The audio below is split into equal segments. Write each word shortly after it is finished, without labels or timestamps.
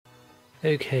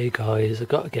Okay guys, I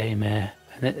got a game here,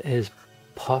 and it is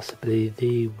possibly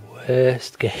the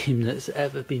worst game that's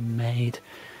ever been made.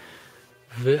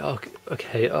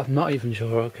 Okay, I'm not even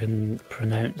sure I can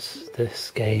pronounce this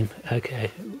game.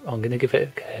 Okay, I'm gonna give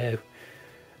it a go.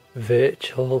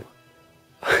 Virtual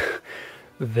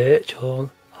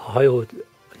Virtual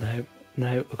Hydlide.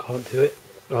 No, I can't do it.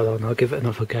 Hold on, I'll give it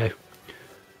another go.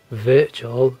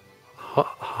 Virtual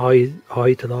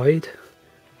Hydlide.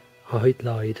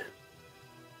 Hydlide.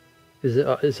 Is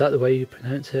that the way you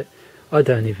pronounce it? I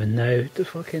don't even know.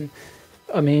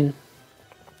 I mean,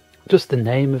 just the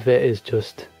name of it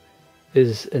just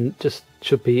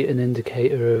should be an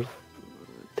indicator of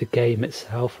the game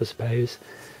itself, I suppose.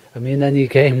 I mean, any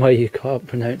game where you can't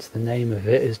pronounce the name of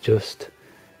it is just,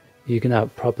 you can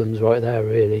have problems right there,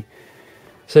 really.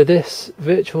 So this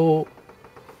virtual,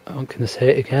 I'm gonna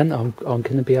say it again. I'm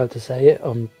gonna be able to say it.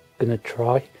 I'm gonna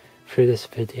try through this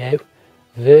video.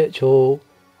 Virtual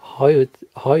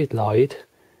Hydlide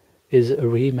is a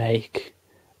remake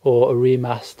or a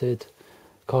remastered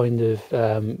kind of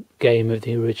game of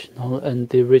the original, and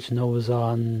the original was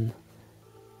on,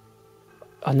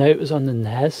 I know it was on the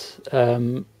NES,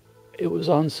 it was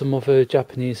on some other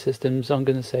Japanese systems. I'm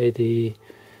going to say the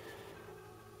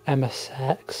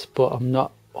MSX, but I'm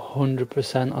not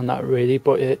 100% on that really,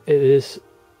 but it is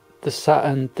the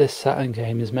Saturn. This Saturn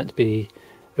game is meant to be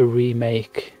a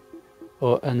remake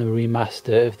and a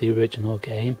remaster of the original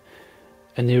game,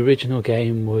 and the original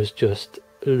game was just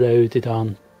loaded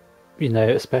on, you know,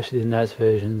 especially the NES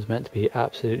versions, meant to be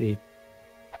absolutely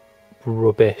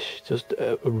rubbish, just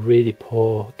a really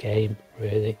poor game,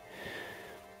 really.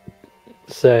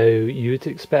 So you'd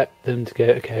expect them to go,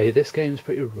 okay, this game's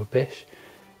pretty rubbish.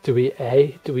 Do we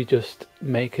just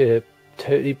make a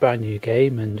totally brand new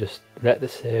game and just let the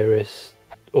series,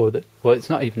 well, it's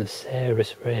not even a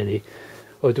series really,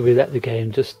 or do we let the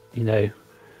game just, you know,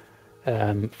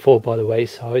 fall by the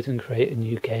wayside and create a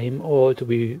new game, or do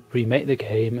we remake the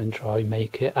game and try and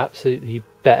make it absolutely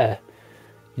better,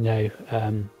 you know,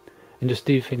 and just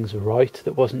do things right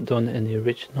that wasn't done in the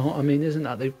original? I mean, isn't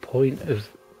that the point of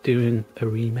doing a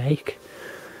remake?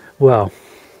 Well,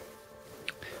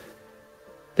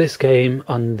 this game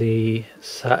on the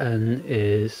Saturn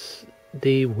is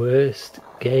the worst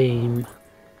game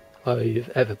I've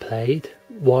ever played.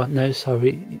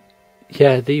 The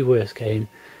worst game.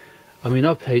 I mean,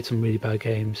 I've played some really bad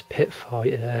games. Pit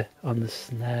Fighter on the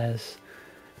SNES.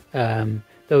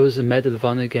 There was a Medal of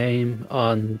Honor game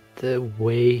on the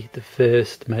Wii, the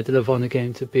first Medal of Honor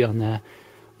game to be on there.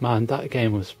 Man, that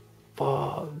game was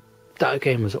awful,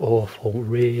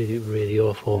 really, really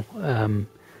awful.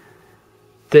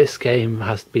 This game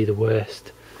has to be the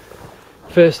worst.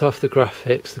 First off, the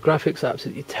graphics are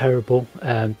absolutely terrible.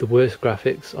 The worst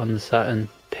graphics on the Saturn,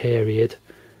 period.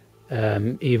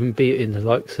 Even beating the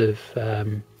likes of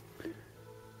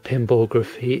Pinball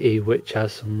Graffiti, which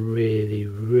has some really,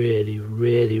 really,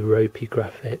 really ropey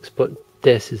graphics, but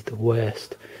this is the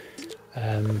worst.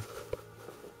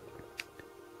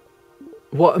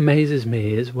 What amazes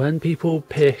me is when people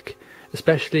pick,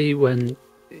 especially when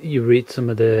you read some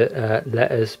of the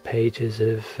letters pages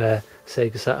of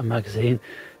Sega Saturn magazine,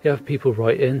 you have people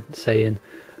write in saying,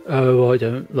 oh, I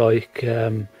don't like,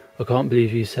 I can't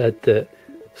believe you said that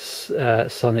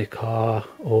Sonic R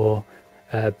or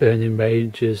Burning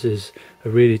Rangers is a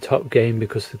really top game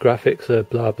because the graphics are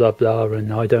blah blah blah,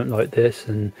 and I don't like this,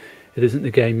 and it isn't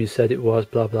the game you said it was,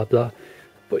 blah blah blah.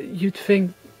 But you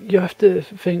have to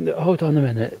think that, hold on a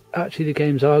minute, actually the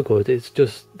games are good, it's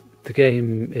just the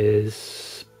game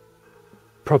is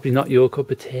probably not your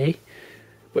cup of tea.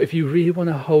 But if you really want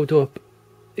to hold up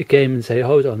a game and say,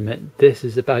 hold on a minute, this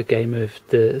is a bad game of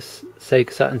the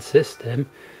Sega Saturn system,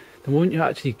 then wouldn't you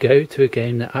actually go to a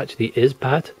game that actually is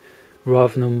bad,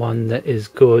 rather than one that is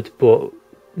good but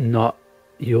not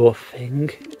your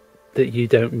thing, that you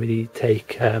don't really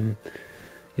take you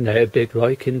know, a big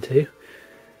liking to?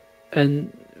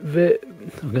 And I'm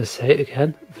going to say it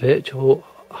again, Virtual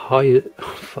Hydlide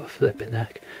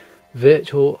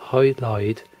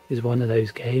is one of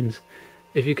those games.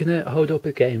 If you're going to hold up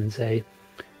a game and say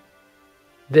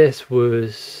this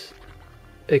was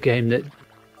a game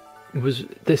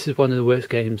this is one of the worst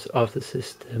games of the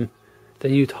system,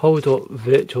 then you'd hold up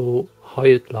Virtual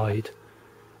Hydlide,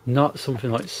 not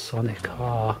something like Sonic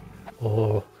R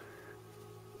or,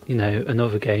 you know,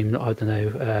 another game that, I don't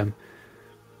know,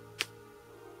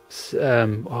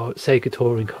 Sega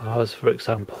Touring Cars, for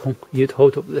example. You'd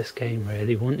hold up this game,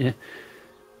 really, wouldn't you?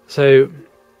 So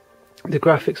the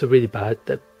graphics are really bad.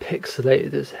 They're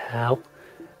pixelated as hell.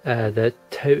 They're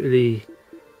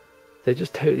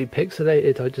just totally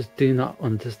pixelated. I just do not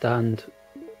understand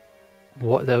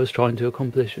what they was trying to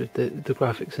accomplish with the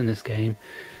graphics in this game.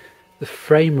 The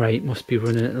frame rate must be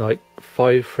running at like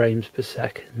 5 frames per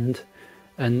second,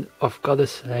 and I've got to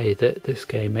say that this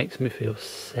game makes me feel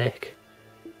sick.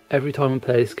 Every time I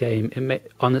play this game,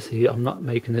 honestly, I'm not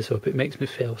making this up, it makes me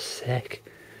feel sick.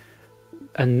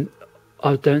 And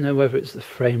I don't know whether it's the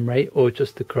frame rate or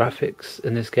just the graphics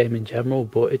in this game in general,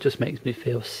 but it just makes me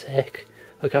feel sick.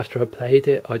 Like after I played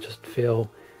it, I just feel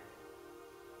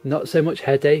not so much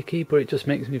headachy, but it just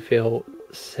makes me feel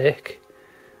sick.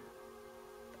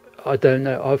 I don't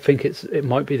know, I think it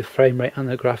might be the frame rate and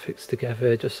the graphics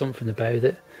together, just something about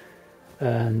it.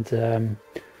 And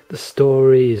the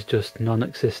story is just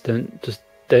non-existent. Just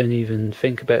don't even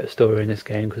think about a story in this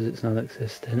game because it's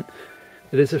non-existent.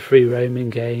 It is a free roaming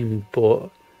game,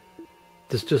 but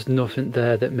there's just nothing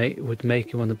there that would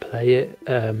make you want to play it.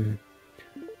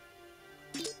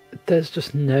 There's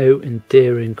just no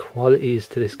endearing qualities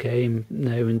to this game,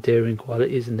 no endearing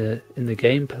qualities in the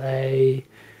gameplay,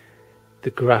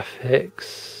 the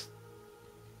graphics.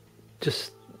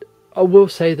 Just, I will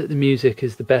say that the music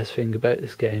is the best thing about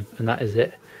this game, and that is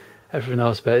it. Everything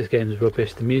else about this game is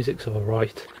rubbish. The music's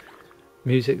alright,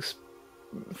 music's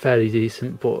fairly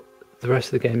decent, but the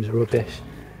rest of the game's rubbish.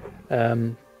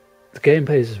 The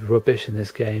gameplay is rubbish in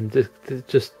this game. The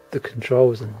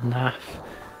controls are naff.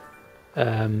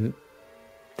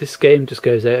 This game just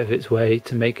goes out of its way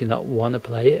to make you not want to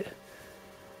play it.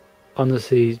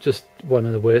 Honestly, just one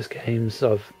of the worst games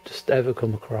I've just ever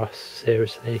come across,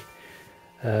 seriously.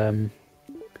 And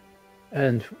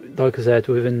like I said,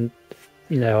 within,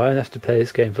 I only have to play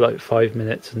this game for like 5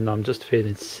 minutes and I'm just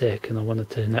feeling sick and I want to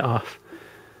turn it off.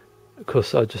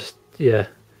 Because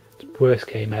worst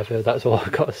game ever, that's all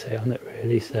I've got to say on it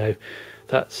really. So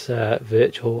that's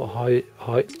Virtual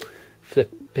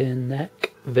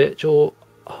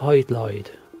Hydlide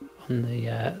on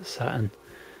the Saturn.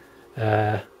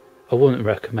 I wouldn't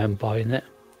recommend buying it,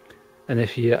 and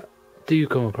if you do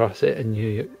come across it and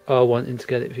you are wanting to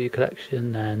get it for your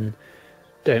collection, then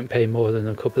don't pay more than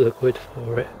a couple of quid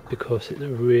for it, because it's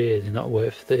really not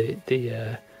worth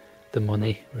the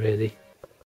money, really.